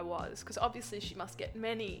who I was, because obviously she must get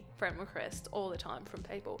many friend requests all the time from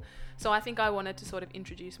people. So I think I wanted to sort of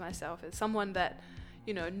introduce myself as someone that,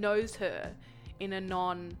 you know, knows her in a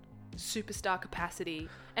non-superstar capacity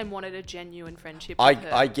and wanted a genuine friendship with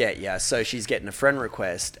her. I get, yeah. So she's getting a friend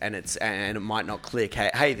request, and it might not click.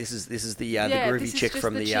 Hey, this is the groovy chick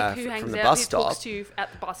from the bus stop. Talks to you at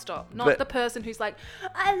the bus stop, not the person who's like,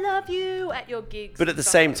 "I love you" at your gigs. But at the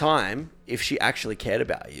same time, if she actually cared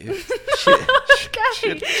about you,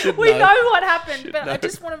 we know what happened. But I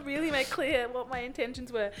just want to really make clear what my intentions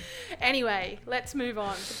were. Anyway, let's move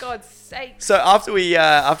on. For God's sake. So after we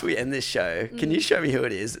end this show, can you show me who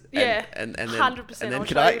it is? And then 100%. And then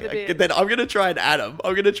then I'm gonna try and add him.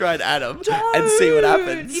 And see what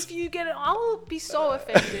happens. If you get it, I'll be so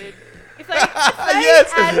offended. If they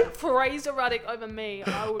Yes. add Fraser Ruddock over me,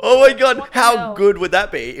 I would. Oh my God, what the how hell? good would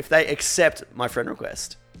that be if they accept my friend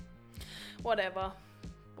request? Whatever.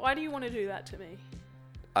 Why do you want to do that to me?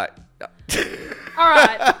 All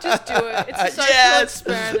Alright, just do it. It's a social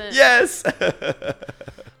experiment. Yes.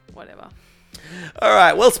 Whatever. All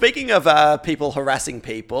right. Well, speaking of people harassing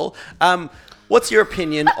people, what's your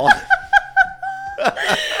opinion on...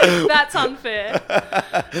 That's unfair.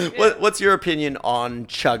 What's your opinion on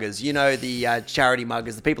chuggers? You know, the charity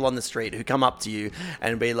muggers, the people on the street who come up to you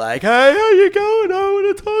and be like, "Hey, how you going? I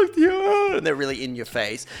want to talk to you." And they're really in your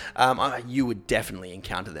face. You would definitely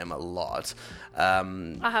encounter them a lot.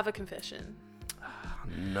 I have a confession.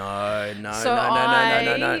 No.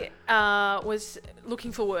 I was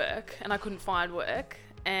looking for work and I couldn't find work,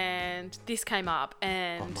 and this came up,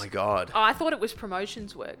 and Oh my God. I thought it was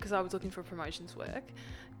promotions work because I was looking for promotions work,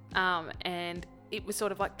 and it was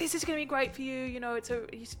sort of like, this is going to be great for you, you know,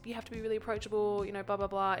 you have to be really approachable, you know, blah blah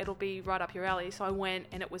blah, it'll be right up your alley. So I went,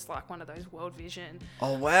 and it was like one of those World Vision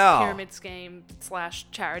pyramid scheme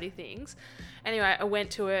 / charity things. Anyway, I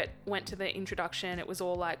went to the introduction. It was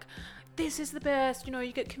all like, this is the best, you know,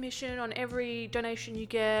 you get commission on every donation you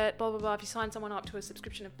get, blah, blah, blah. If you sign someone up to a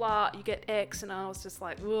subscription of blah, you get X. And I was just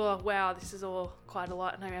like, oh, wow, this is all quite a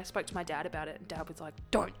lot. And I spoke to my dad about it, and Dad was like,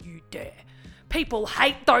 don't you dare. People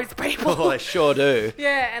hate those people. Oh, I sure do.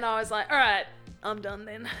 Yeah, and I was like, all right, I'm done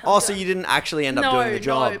then. So you didn't actually end up doing the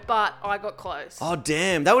job? No, but I got close. Oh,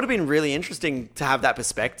 damn. That would have been really interesting to have that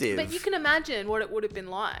perspective. But you can imagine what it would have been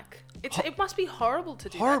like. It must be horrible to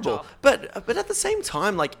do that job. But at the same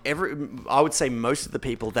time, like I would say most of the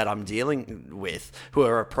people that I'm dealing with who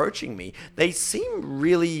are approaching me, they seem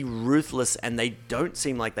really ruthless, and they don't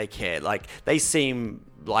seem like they care. Like, they seem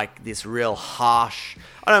like this real harsh...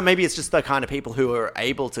 I don't know, maybe it's just the kind of people who are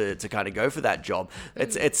able to kind of go for that job.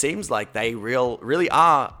 It seems like they really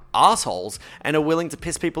are assholes and are willing to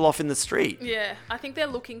piss people off in the street. Yeah, I think they're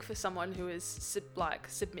looking for someone who is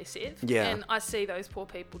submissive. Yeah. And I see those poor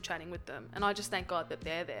people chatting with them, and I just thank God that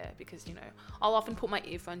they're there, because, you know, I'll often put my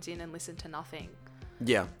earphones in and listen to nothing.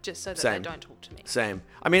 Yeah. Just so that they don't talk to me. Same.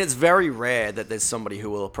 I mean, it's very rare that there's somebody who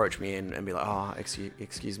will approach me and be like, "Oh,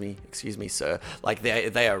 excuse me, sir." Like,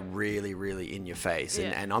 they are really, really in your face,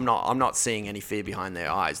 and I'm not seeing any fear behind their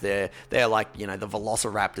eyes. They're like, you know, the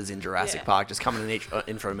velociraptors in Jurassic Park, just coming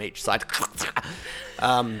in from each side.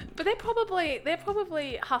 But they're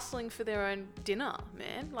probably hustling for their own dinner,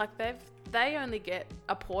 man. Like, they only get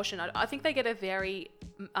a portion. I think they get a very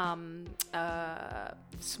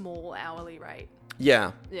small hourly rate.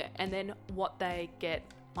 Yeah. Yeah, and then what they get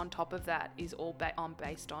on top of that is all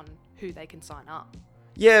based on who they can sign up.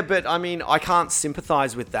 Yeah, but I mean, I can't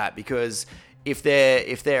sympathize with that, because if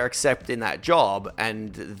they're accepting that job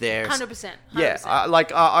and they're 100%. Yeah,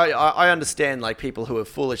 I understand, like, people who are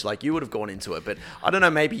foolish, like you would have gone into it, but I don't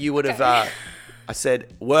know, maybe you would have. I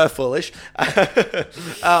said were foolish, but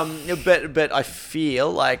I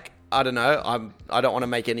feel like, I don't know, I don't want to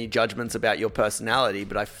make any judgments about your personality,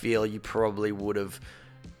 but I feel you probably would have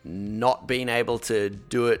not been able to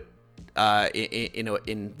do it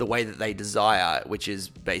in the way that they desire, which is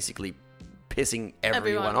basically pissing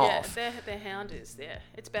everyone off. Yeah, their hound is. Yeah,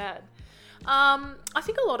 it's bad. I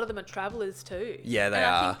think a lot of them are travellers too. Yeah, they and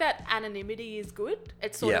are. I think that anonymity is good.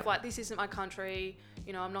 It's sort Yeah. of like, this isn't my country.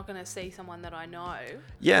 You know, I'm not going to see someone that I know.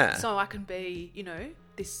 Yeah. So I can be, you know,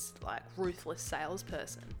 this like ruthless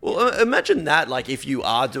salesperson. Well, imagine that, like, if you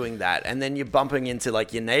are doing that and then you're bumping into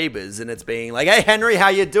like your neighbors and it's being like, hey, Henry, how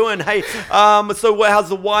you doing? Hey, so how's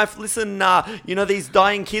the wife? Listen, you know, these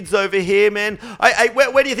dying kids over here, man.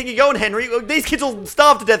 Where do you think you're going, Henry? These kids will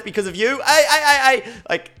starve to death because of you. Hey.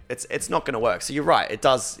 Like, it's not going to work. So you're right. It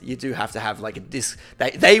does. You do have to have like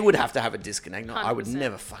a they would have to have a disconnect. No, I would 100%.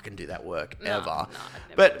 never fucking do that work ever. No,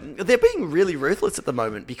 But they're being really ruthless at the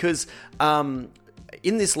moment because,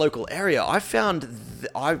 in this local area, I found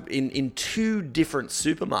in 2 different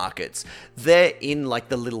supermarkets, they're in like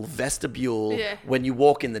the little vestibule when you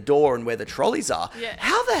walk in the door and where the trolleys are. Yeah.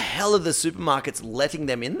 How the hell are the supermarkets letting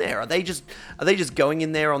them in there? Are they just going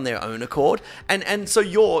in there on their own accord? And so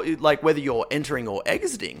you're like, whether you're entering or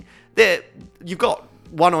exiting, you've got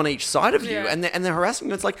one on each side of you, and they're harassing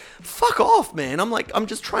you. It's like, fuck off, man. I'm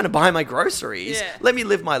just trying to buy my groceries. Yeah. Let me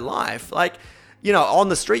live my life. Like, you know, on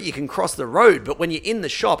the street you can cross the road, but when you're in the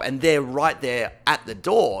shop and they're right there at the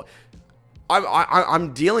door,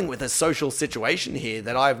 I'm dealing with a social situation here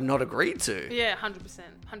that I have not agreed to. Yeah, 100%.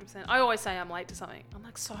 I always say I'm late to something. I'm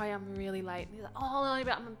like, sorry, I'm really late. And he's like, oh, only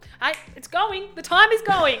about... Hey, it's going. The time is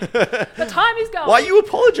going. The time is going. Why are you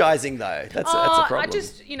apologising, though? That's a problem. I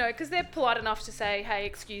just, you know, because they're polite enough to say, hey,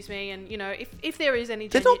 excuse me. And, you know, if there is any...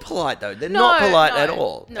 They're not polite, though. They're not polite at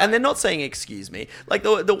all. No. And they're not saying, excuse me. Like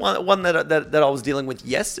the one that I was dealing with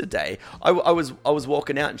yesterday, I was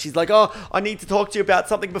walking out and she's like, oh, I need to talk to you about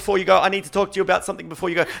something before you go. I need to talk to you about something before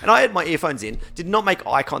you go. And I had my earphones in, did not make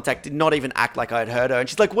eye contact, did not even act like I had heard her. And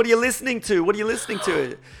she's like, what are you listening to? What are you listening to?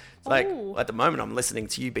 It's like, at the moment, I'm listening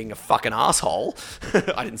to you being a fucking asshole.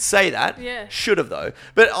 I didn't say that. Yeah. Should have, though.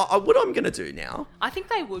 But what I'm going to do now... I think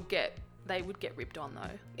they would get ripped on,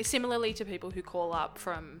 though. It's similarly to people who call up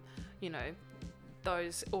from, you know,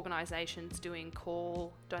 those organisations doing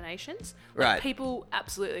call donations. Like, Right. people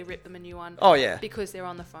absolutely rip them a new one. Oh, yeah. Because they're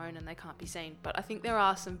on the phone and they can't be seen. But I think there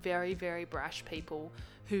are some very, very brash people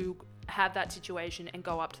who have that situation and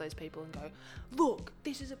go up to those people and go, look,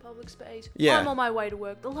 this is a public space. Yeah. I'm on my way to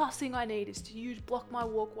work. The last thing I need is to block my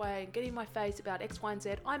walkway and get in my face about X, Y, and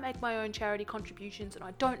Z. I make my own charity contributions and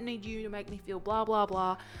I don't need you to make me feel blah, blah,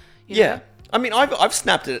 blah. You know? I mean, I've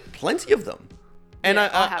snapped at plenty of them. And Yeah,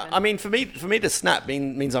 I haven't. I mean, for me to snap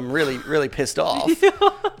means I'm really, really pissed off.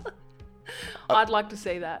 I'd like to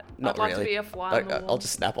see that. Not I'd like really. to be a fly on the wall. I'll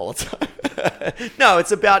just snap all the time. No,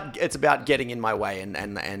 it's about getting in my way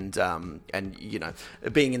and you know,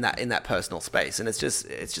 being in that personal space, and it's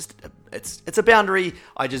a boundary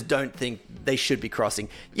I just don't think they should be crossing.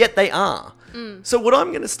 Yet they are. So what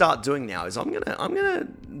I'm going to start doing now is I'm going to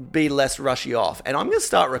be less rushy off, and I'm going to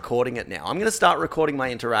start recording it now. I'm going to start recording my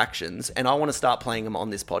interactions, and I want to start playing them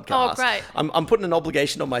on this podcast. Oh, great. I'm putting an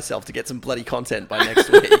obligation on myself to get some bloody content by next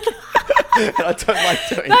week. And I don't like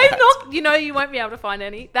doing They've that. not, you know, you won't be able to find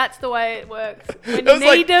any. That's the way it works. When It you was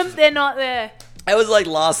like- need them, they're not there. It was like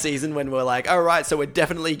last season when we're like, all right, so we're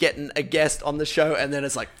definitely getting a guest on the show, and then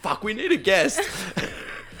it's like, fuck, we need a guest.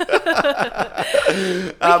 We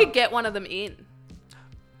could get one of them in.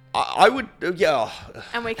 I would, yeah.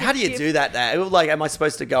 And we How could do you give- do that? There, like, am I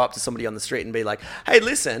supposed to go up to somebody on the street and be like, "Hey,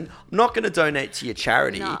 listen, I'm not going to donate to your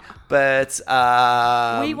charity, Nah. but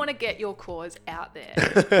We want to get your cause out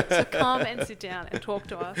there. So come and sit down and talk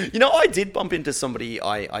to us. you know, I did bump into somebody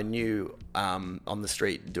I knew on the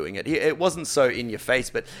street doing it. It wasn't so in your face,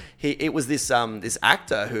 but it was this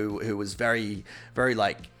actor who was very, very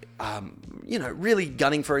like. You know, really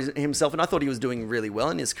gunning for himself, and I thought he was doing really well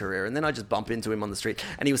in his career. And then I just bump into him on the street,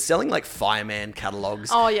 and he was selling like fireman catalogs.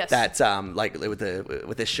 Oh, yes. That like with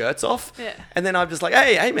their shirts off. Yeah. And then I'm just like,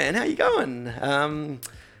 hey man, how you going?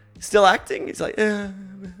 Still acting? He's like, yeah,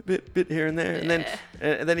 bit here and there.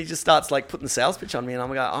 And then he just starts like putting the sales pitch on me, and I'm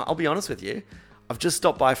like, I'll be honest with you, I've just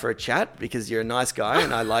stopped by for a chat because you're a nice guy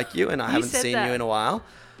and I like you, and I haven't said seen that. you in a while.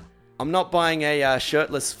 I'm not buying a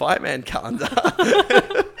shirtless fireman calendar.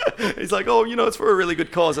 He's like, oh, you know, it's for a really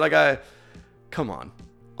good cause. And I go, come on.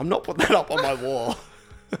 I'm not putting that up on my wall.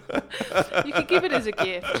 You could give it as a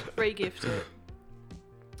gift, re-gift it.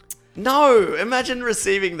 No, imagine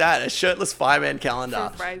receiving that, a shirtless fireman calendar.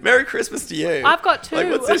 From Fraser. Merry Christmas to you. I've got 2. Like,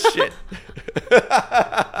 what's this shit?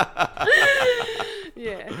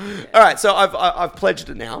 Yeah. All right, so I've pledged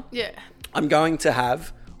it now. Yeah. I'm going to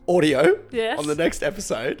have audio Yes. on the next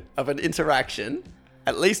episode of an interaction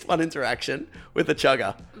at least one interaction with a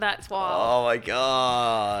chugger. That's wild. Oh my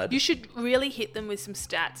god. You should really hit them with some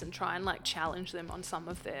stats and try and like challenge them on some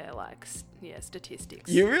of their like statistics.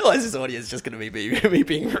 You realise this audio is just going to be me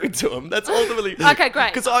being rude to them. That's ultimately Okay,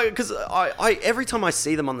 great. Because I every time I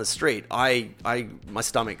see them on the street, my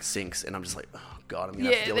stomach sinks and I'm just like, oh god, I'm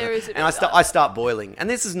gonna have to deal with it. a And I start boiling. And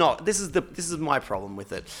this is my problem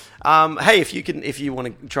with it. Hey, if you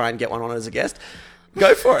want to try and get one on as a guest.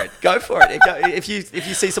 Go for it. If you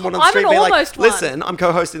see someone on the street, be like, listen, I'm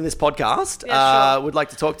co-hosting this podcast. Yeah, sure. Would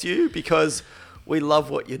like to talk to you because we love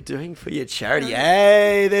what you're doing for your charity.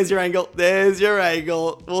 Hey, there's your angle.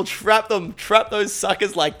 We'll trap them. Trap those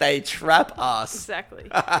suckers like they trap us. Exactly.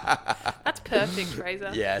 That's perfect, Fraser.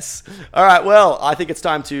 Yes. All right. Well, I think it's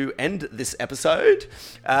time to end this episode.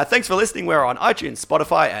 Thanks for listening. We're on iTunes,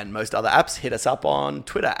 Spotify, and most other apps. Hit us up on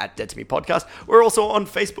Twitter at Dead to Me Podcast. We're also on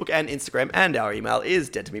Facebook and Instagram, and our email is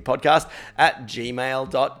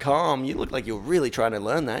deadtomepodcast@gmail.com. You look like you're really trying to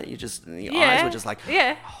learn that. Your eyes were just like,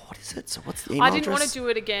 oh, what is it? So what's the email I didn't address? want to do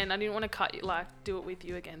it again. I didn't want to do it with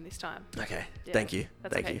you again this time. Okay. Yeah, Thank you.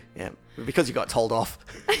 that's Thank okay. you. Yeah. Because you got told off.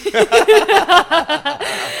 Okay.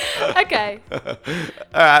 All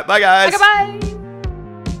right. Bye, guys. Okay, bye.